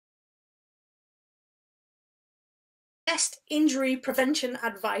Best injury prevention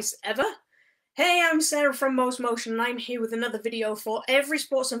advice ever. Hey, I'm Sarah from mostmotion and I'm here with another video for every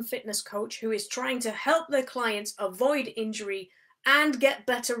sports and fitness coach who is trying to help their clients avoid injury and get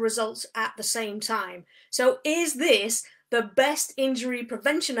better results at the same time. So is this the best injury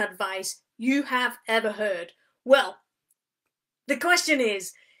prevention advice you have ever heard? Well, the question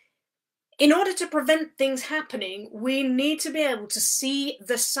is, in order to prevent things happening, we need to be able to see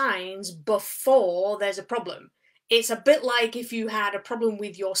the signs before there's a problem. It's a bit like if you had a problem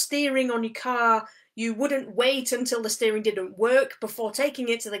with your steering on your car, you wouldn't wait until the steering didn't work before taking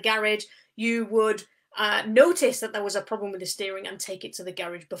it to the garage. You would notice that there was a problem with the steering and take it to the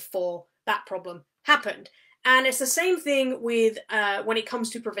garage before that problem happened. And it's the same thing with when it comes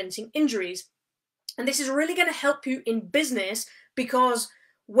to preventing injuries. And this is really going to help you in business because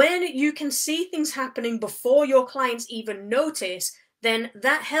when you can see things happening before your clients even notice, then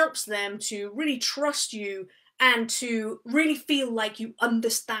that helps them to really trust you and to really feel like you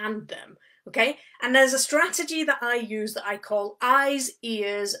understand them. Okay? And there's a strategy that I use that I call eyes,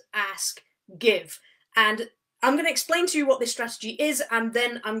 ears, ask, give. And I'm going to explain to you what this strategy is, and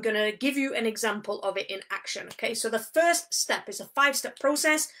then I'm going to give you an example of it in action. Okay, so the first step is a 5-step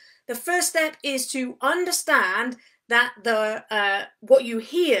process. The first step is to understand that what you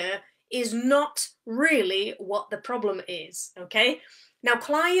hear is not really what the problem is, okay? Now,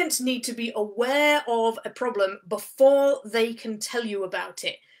 clients need to be aware of a problem before they can tell you about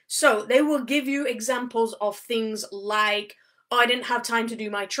it. So they will give you examples of things like, oh, I didn't have time to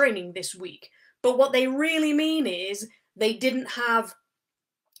do my training this week. But what they really mean is they didn't have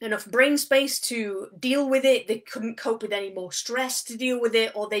enough brain space to deal with it, they couldn't cope with any more stress to deal with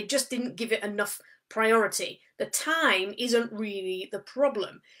it, or they just didn't give it enough priority. The time isn't really the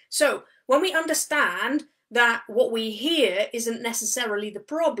problem. So when we understand that what we hear isn't necessarily the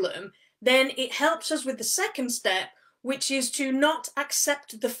problem, then it helps us with the second step, which is to not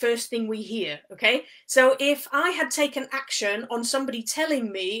accept the first thing we hear, okay? So if I had taken action on somebody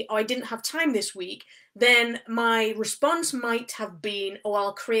telling me, oh, I didn't have time this week, then my response might have been, oh,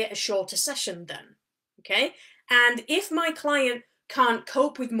 I'll create a shorter session then, okay? And if my client can't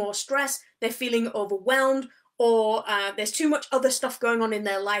cope with more stress, they're feeling overwhelmed, or there's too much other stuff going on in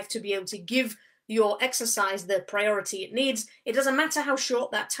their life to be able to give your exercise the priority it needs, it doesn't matter how short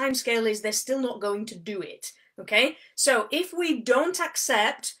that time scale is, they're still not going to do it, okay? So if we don't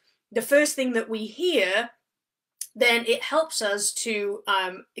accept the first thing that we hear, then it helps us to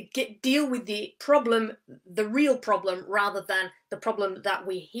deal with the problem, the real problem, rather than the problem that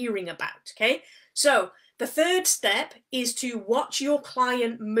we're hearing about, okay? So the third step is to watch your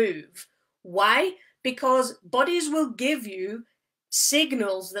client move. Why? Because bodies will give you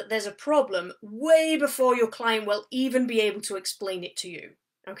signals that there's a problem way before your client will even be able to explain it to you,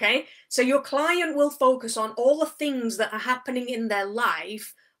 okay? So your client will focus on all the things that are happening in their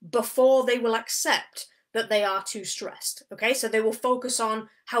life before they will accept that they are too stressed, okay? So they will focus on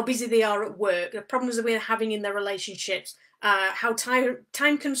how busy they are at work, the problems that we're having in their relationships, how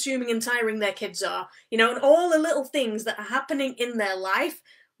time-consuming and tiring their kids are, you know, and all the little things that are happening in their life,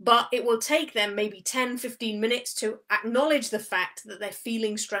 but it will take them maybe 10, 15 minutes to acknowledge the fact that they're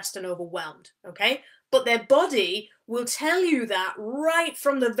feeling stressed and overwhelmed, okay? But their body will tell you that right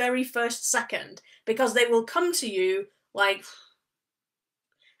from the very first second, because they will come to you like,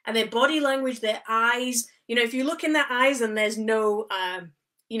 and their body language, their eyes, you know, if you look in their eyes and there's no,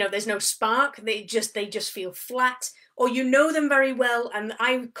 you know, there's no spark, they just feel flat, or you know them very well, and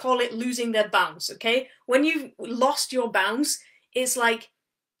I call it losing their bounce, okay? When you've lost your bounce, it's like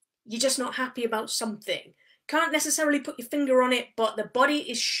you're just not happy about something. Can't necessarily put your finger on it, but the body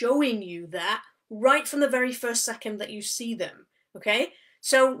is showing you that right from the very first second that you see them, okay?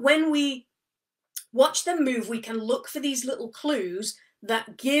 So when we watch them move, we can look for these little clues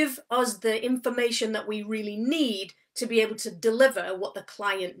that give us the information that we really need to be able to deliver what the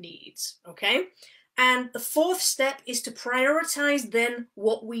client needs, okay? And the fourth step is to prioritize then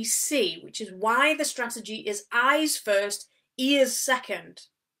what we see, which is why the strategy is eyes first, ears second,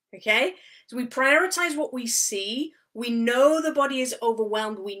 okay? So we prioritize what we see. We know the body is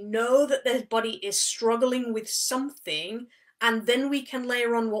overwhelmed. We know that the body is struggling with something, and then we can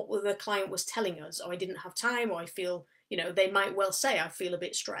layer on what the client was telling us. Oh, I didn't have time, or I feel, you know, they might well say, I feel a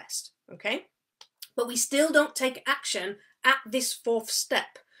bit stressed, okay? But we still don't take action at this fourth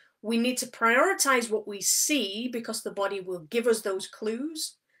step. We need to prioritize what we see because the body will give us those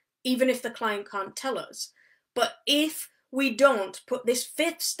clues, even if the client can't tell us. But if we don't put this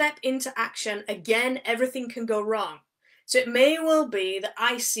fifth step into action, again, everything can go wrong. So it may well be that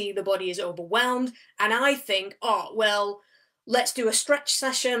I see the body is overwhelmed and I think, oh, well, let's do a stretch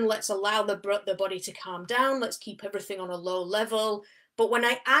session, let's allow the body to calm down, let's keep everything on a low level. But when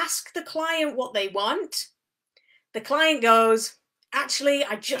I ask the client what they want, the client goes, actually,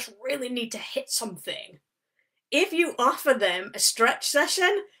 I just really need to hit something. If you offer them a stretch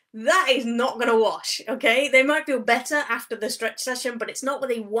session, that is not going to wash, okay? They might feel better after the stretch session, but it's not what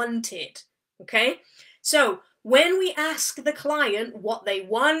they wanted, okay? So when we ask the client what they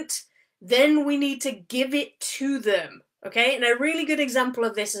want, then we need to give it to them, okay? And a really good example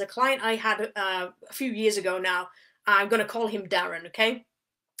of this is a client I had a few years ago now. I'm going to call him Darren, okay?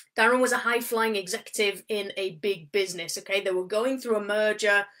 Darren was a high-flying executive in a big business, okay? They were going through a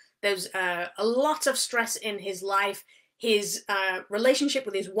merger. There's a lot of stress in his life. His relationship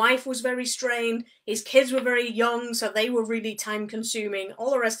with his wife was very strained. His kids were very young, so they were really time-consuming, all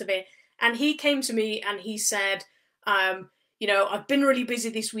the rest of it. And he came to me and he said, you know, I've been really busy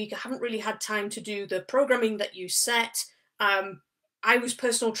this week. I haven't really had time to do the programming that you set. I was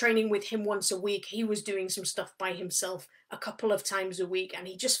personal training with him once a week. He was doing some stuff by himself a couple of times a week, and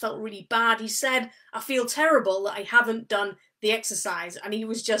he just felt really bad. He said, I feel terrible that I haven't done the exercise. And he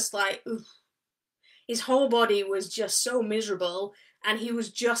was just like, oof. His whole body was just so miserable, and he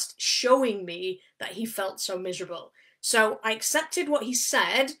was just showing me that he felt so miserable. So I accepted what he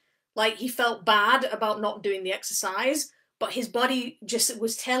said, like he felt bad about not doing the exercise, but his body just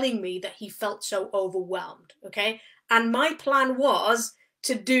was telling me that he felt so overwhelmed, okay? And my plan was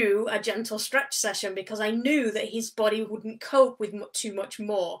to do a gentle stretch session because I knew that his body wouldn't cope with too much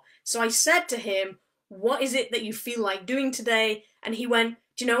more. So I said to him, what is it that you feel like doing today? And he went,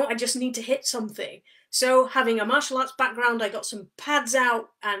 do you know, I just need to hit something. So having a martial arts background, I got some pads out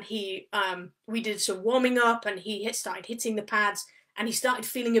and we did some warming up and he started hitting the pads and he started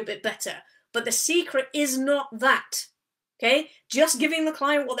feeling a bit better. But the secret is not that, okay? Just giving the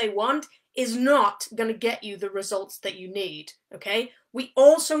client what they want is not going to get you the results that you need, okay? We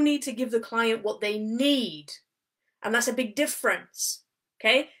also need to give the client what they need, and that's a big difference,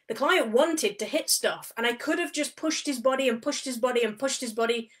 okay? The client wanted to hit stuff, and I could have just pushed his body and pushed his body and pushed his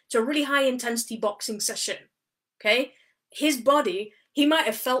body to a really high intensity boxing session, okay? His body, he might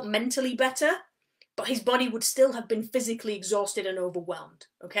have felt mentally better, but his body would still have been physically exhausted and overwhelmed,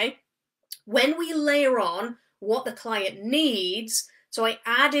 okay? When we layer on what the client needs, so I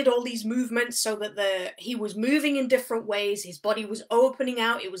added all these movements so that he was moving in different ways, his body was opening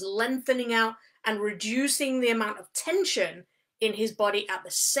out, it was lengthening out and reducing the amount of tension in his body at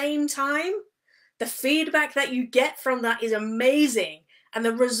the same time. The feedback that you get from that is amazing and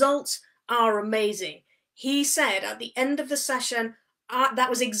the results are amazing. He said at the end of the session, that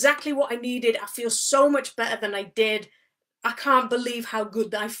was exactly what I needed. I feel so much better than I did. I can't believe how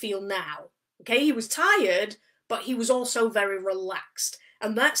good I feel now. Okay, he was tired, but he was also very relaxed.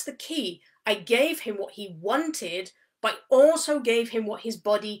 And that's the key. I gave him what he wanted, but I also gave him what his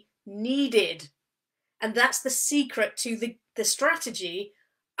body needed. And that's the secret to the strategy.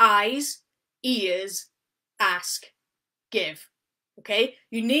 Eyes, ears, ask, give. Okay,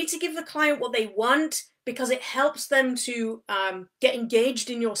 you need to give the client what they want because it helps them to get engaged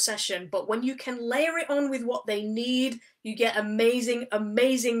in your session. But when you can layer it on with what they need, you get amazing,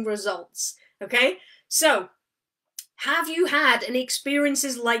 amazing results. Okay, so have you had any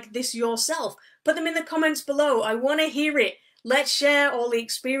experiences like this yourself? Put them in the comments below. I want to hear it. Let's share all the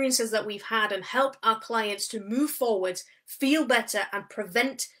experiences that we've had and help our clients to move forwards, feel better, and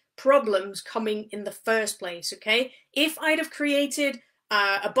prevent problems coming in the first place, okay? If I'd have created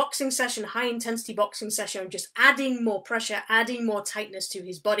a boxing session, high intensity boxing session, just adding more pressure, adding more tightness to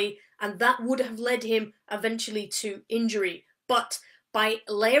his body, and that would have led him eventually to injury. But by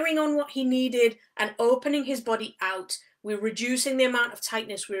layering on what he needed and opening his body out, we're reducing the amount of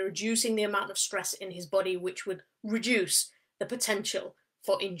tightness, we're reducing the amount of stress in his body, which would reduce the potential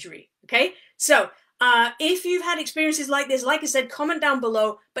for injury, okay? So if you've had experiences like this, like I said, comment down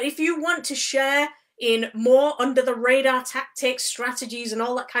below. But if you want to share in more under the radar tactics, strategies, and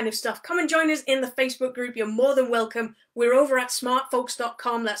all that kind of stuff, come and join us in the Facebook group. You're more than welcome. We're over at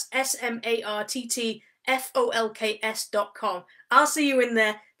smartfolks.com. That's SMARTTFOLKS.com. I'll see you in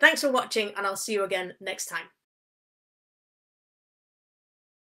there. Thanks for watching, and I'll see you again next time.